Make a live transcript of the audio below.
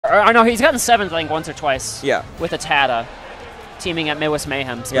Or no, he's gotten 7th, I think, once or twice. Yeah. With a Tata, teaming at Midwest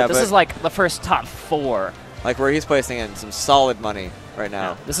Mayhem. So yeah, this is like the first top 4. Like where he's placing in some solid money right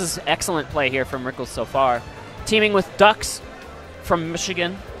now. Yeah, this is excellent play here from Rickles so far. Teaming with Ducks from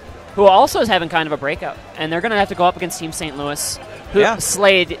Michigan, who also is having kind of a breakout. And they're going to have to go up against Team St. Louis, who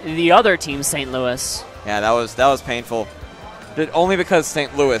slayed the other Team St. Louis. Yeah, that was painful. But only because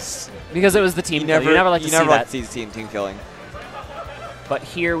St. Louis. Because it was the team. You never like to see that. You never like to see team killing. But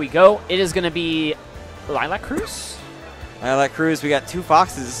here we go. It is going to be Lilac Cruz. Lilac Cruz. We got 2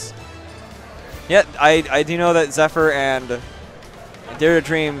 Foxes. Yeah, I do know that Zephyr and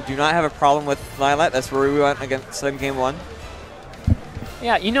Dare2Dream do not have a problem with Lilac. That's where we went against them game 1.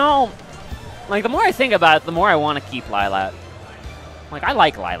 Yeah, you know, like the more I think about it, the more I want to keep Lilac. Like I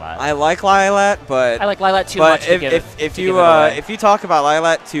like Lilac. I like Lilac, but I like Lilac too much. If you talk about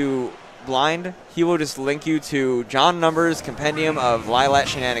Lilac to Blind, he will just link you to John Number's compendium of Lilac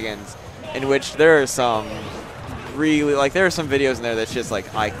shenanigans, in which there are some really there are some videos in there that's just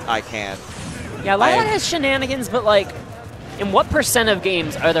like I can't. Yeah, Lilac has shenanigans, but like, in what % of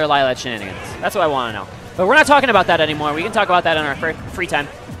games are there Lilac shenanigans? That's what I want to know. But we're not talking about that anymore. We can talk about that in our free time.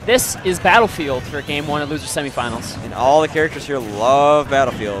 This is Battlefield for Game 1 of Loser Semifinals. And all the characters here love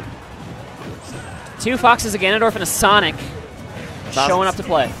Battlefield. 2 Foxes, a Ganondorf, and a Sonic showing up to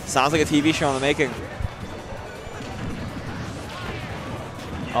play. Sounds like a TV show in the making.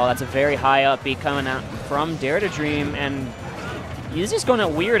 Oh, that's a very high up beat coming out from Dare2Dream, and he's just going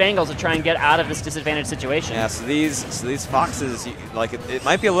at weird angles to try and get out of this disadvantaged situation. Yeah, so these Foxes, like it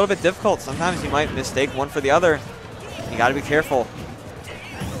might be a little bit difficult. Sometimes you might mistake one for the other. You got to be careful.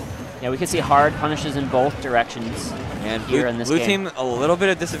 Yeah, we can see hard punishes in both directions. And here in this blue game. team a little bit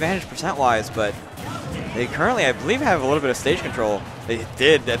of disadvantage percent-wise, but they currently, I believe, have a little bit of stage control. They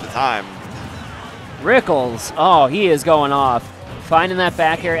did at the time. Rickles, oh, he is going off. Finding that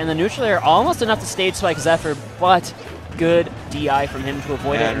back air, and the neutral air almost enough to stage spike Zephyr, but good DI from him to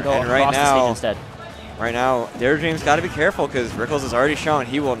avoid it and go across the stage instead. Right now, Dare2Dream's got to be careful because Rickles has already shown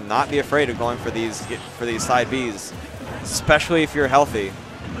he will not be afraid of going for these side Bs, especially if you're healthy.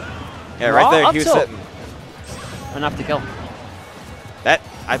 Yeah, right there, he was sitting. Enough to kill. That,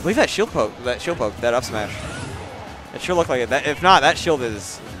 I believe that shield poke, that up smash. It sure looked like it. That, if not, that shield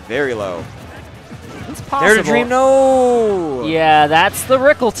is very low. It's possible. Dare2Dream, no! Yeah, that's the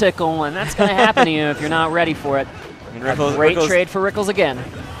Rickle tickle, and that's going to happen to you if you're not ready for it. Rickles, great trade for Rickles again.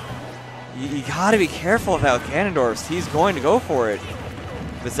 You got to be careful about Ganondorfs. He's going to go for it.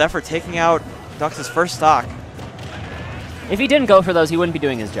 But Zephyr taking out Dux's first stock. If he didn't go for those, he wouldn't be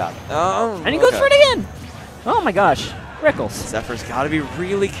doing his job. Oh, and he goes for it again. Oh my gosh, Rickles. Zephyr's got to be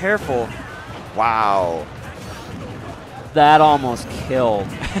really careful. Wow. That almost killed.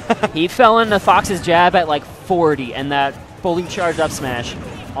 He fell into Fox's jab at like 40, and that fully charged up smash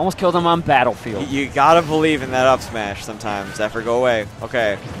almost killed him on Battlefield. You got to believe in that up smash sometimes. Zephyr, go away.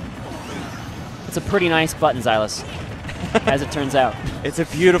 Okay. It's a pretty nice button, Xylus, as it turns out. It's a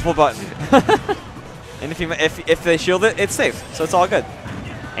beautiful button. And if they shield it, it's safe, so it's all good.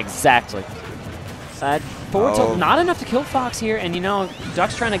 Exactly. Forward tilt, not enough to kill Fox here, and you know,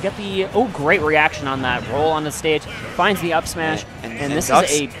 Duck's trying to get the, great reaction on that roll on the stage, finds the up smash, and this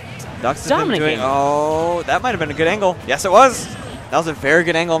Ducks, is a Ducks dominant game. Oh, that might have been a good angle. Yes, it was. That was a very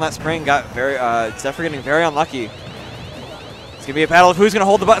good angle on that spring. Got very, Zephyr getting very unlucky. It's gonna be a battle of who's gonna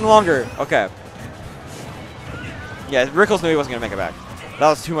hold the button longer. Okay. Yeah, Rickles knew he wasn't gonna make it back. That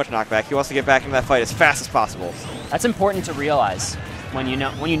was too much knockback. He wants to get back into that fight as fast as possible. That's important to realize when you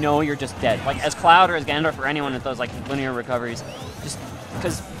know you're just dead. Like as Cloud or as Ganondorf or anyone with those like linear recoveries, just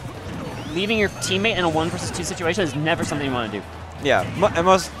because leaving your teammate in a 1 versus 2 situation is never something you want to do. Yeah,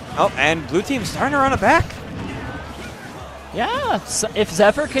 and blue team's starting to run it back. Yeah, so if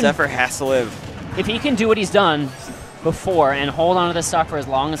Zephyr has to live. If he can do what he's done before and hold on to this stock for as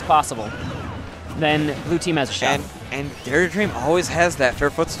long as possible, then blue team has a shot. And Dare2Dream always has that fair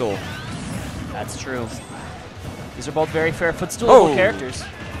footstool. That's true. These are both very fair footstoolable characters.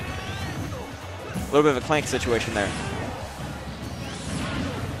 A little bit of a clank situation there.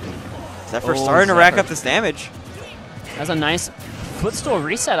 Zephyr starting to rack up this damage. That's a nice footstool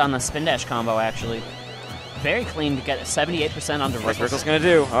reset on the spin dash combo, actually. Very clean to get 78% onto Rickles. What's Rickles going to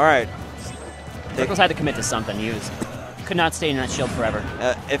do? All right. Rickles had to commit to something. He could not stay in that shield forever.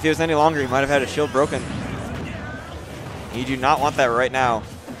 If he was any longer, he might have had his shield broken. You do not want that right now.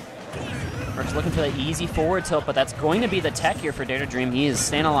 Rickles looking for the easy forward tilt, but that's going to be the tech here for Dare2Dream. He is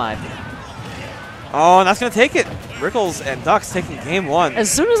staying alive. Oh, and that's going to take it. Rickles and Ducks taking game 1. As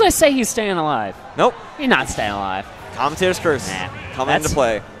soon as I say he's staying alive. Nope. He's not staying alive. Commentator's curse coming into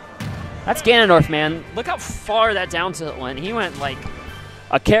play. That's Ganondorf, man. Look how far that down tilt went. He went like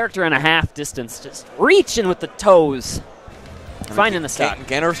A character and a half distance, just reaching with the toes. Finding the stock.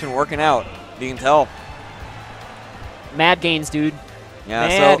 Ganner's been working out. You can tell. Mad gains, dude. Yeah,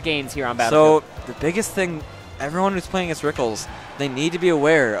 Mad gains here on Battlefield. So the biggest thing, everyone who's playing against Rickles, they need to be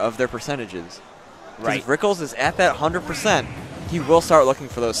aware of their percentages. Right. If Rickles is at that 100%, he will start looking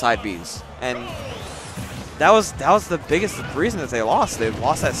for those side Bs. And that was the biggest reason that they lost. They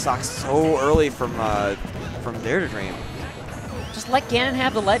lost that stock so early from Dare2Dream. Just let Ganon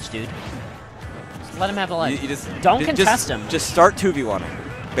have the ledge, dude. Just let him have the ledge. You just don't contest him. Just start 2v1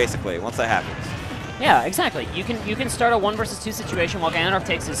 basically, once that happens. Yeah, exactly. You can start a 1 versus 2 situation while Ganondorf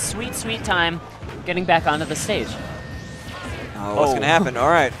takes his sweet, sweet time getting back onto the stage. Oh, what's going to happen? All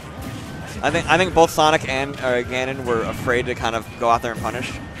right. I think both Sonic and Ganon were afraid to kind of go out there and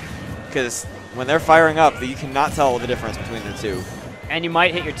punish, because when they're firing up, you cannot tell the difference between the two. And you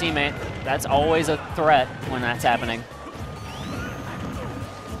might hit your teammate. That's always a threat when that's happening.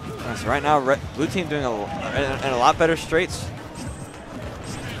 So right now, blue team doing in a lot better straights.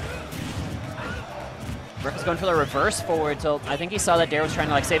 Rickles going for the reverse forward tilt. I think he saw that Dare was trying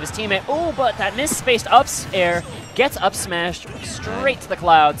to save his teammate. Oh, but that misspaced up air gets up smashed straight to the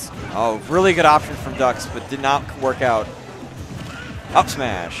clouds. Oh, really good option from Ducks, but did not work out. Up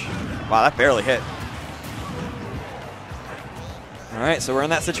smash. Wow, that barely hit. All right, so we're in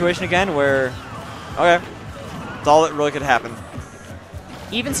that situation again where, okay, that's all that really could happen.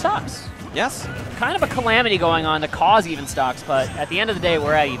 Even stocks. Yes. Kind of a calamity going on to cause even stocks, but at the end of the day,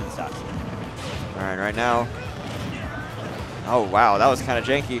 we're at even stocks. All right, right now. Oh, wow, that was kind of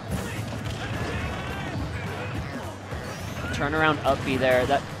janky. Turnaround up B there.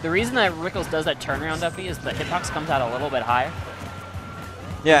 The reason that Rickles does that turnaround up B is the hitbox comes out a little bit higher.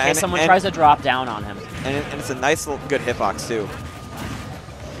 Yeah, in case someone tries to drop down on him. And it's a nice little good hitbox too.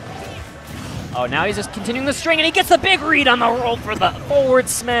 Oh, now he's just continuing the string, and he gets the big read on the roll for the forward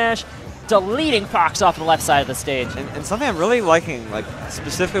smash, deleting Fox off the left side of the stage. And something I'm really liking,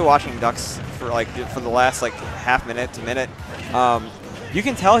 specifically watching Ducks for the last half minute to minute, you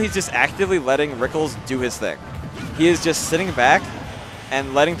can tell he's just actively letting Rickles do his thing. He is just sitting back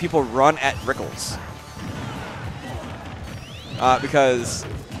and letting people run at Rickles. Because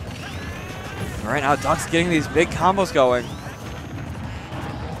right now Ducks getting these big combos going.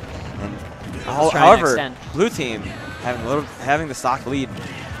 However, blue team having the stock lead.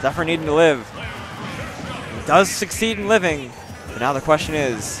 Zephyr needing to live. He does succeed in living, but now the question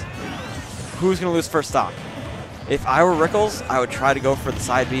is, who's going to lose first stock? If I were Rickles, I would try to go for the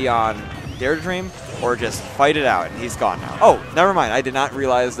side B on Dare2Dream or just fight it out, and he's gone now. Oh, never mind. I did not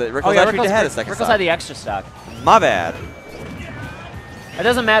realize that Rickles actually had a second stock. Rickles had the extra stock. My bad. It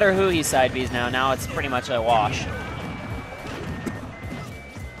doesn't matter who he side Bs now. Now it's pretty much a wash.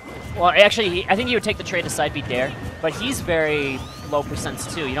 Well, actually, I think he would take the trade to side B Dare, but he's very low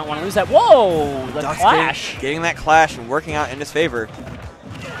percents too. You don't want to lose that. Whoa! The Ducks clash. Getting that clash and working out in his favor.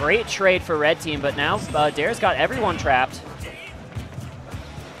 Great trade for red team, but now Dare's got everyone trapped.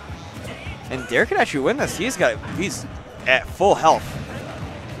 And Dare could actually win this. He's at full health.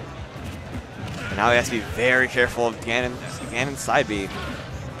 And now he has to be very careful of Ganon's side B.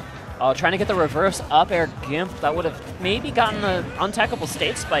 Trying to get the reverse up air gimp. That would have maybe gotten the untackable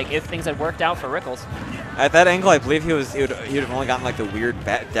state spike if things had worked out for Rickles. At that angle, I believe he would have only gotten the weird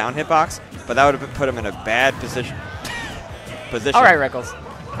down hitbox, but that would have put him in a bad position. All right, Rickles.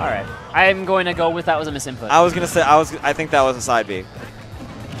 All right, I'm going to go with that was a misinput. I was gonna say I think that was a side B.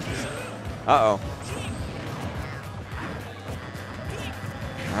 Uh-oh.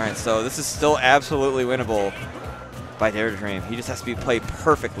 All right, so this is still absolutely winnable by Dare2Dream. He just has to be played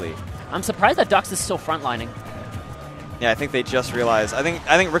perfectly. I'm surprised that Dux is still frontlining. Yeah, I think they just realized. I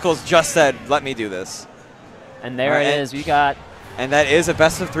think Rickles just said, "Let me do this." And there it is. We got. And that is a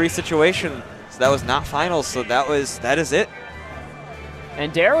best-of-3 situation. So that was not finals. So that is it.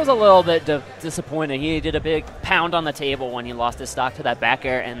 And Dare was a little bit disappointed. He did a big pound on the table when he lost his stock to that back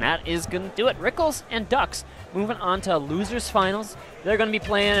air, and that is going to do it. Rickles and Dux moving on to losers finals. They're going to be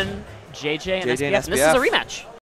playing JJ and SBF. And this is a rematch.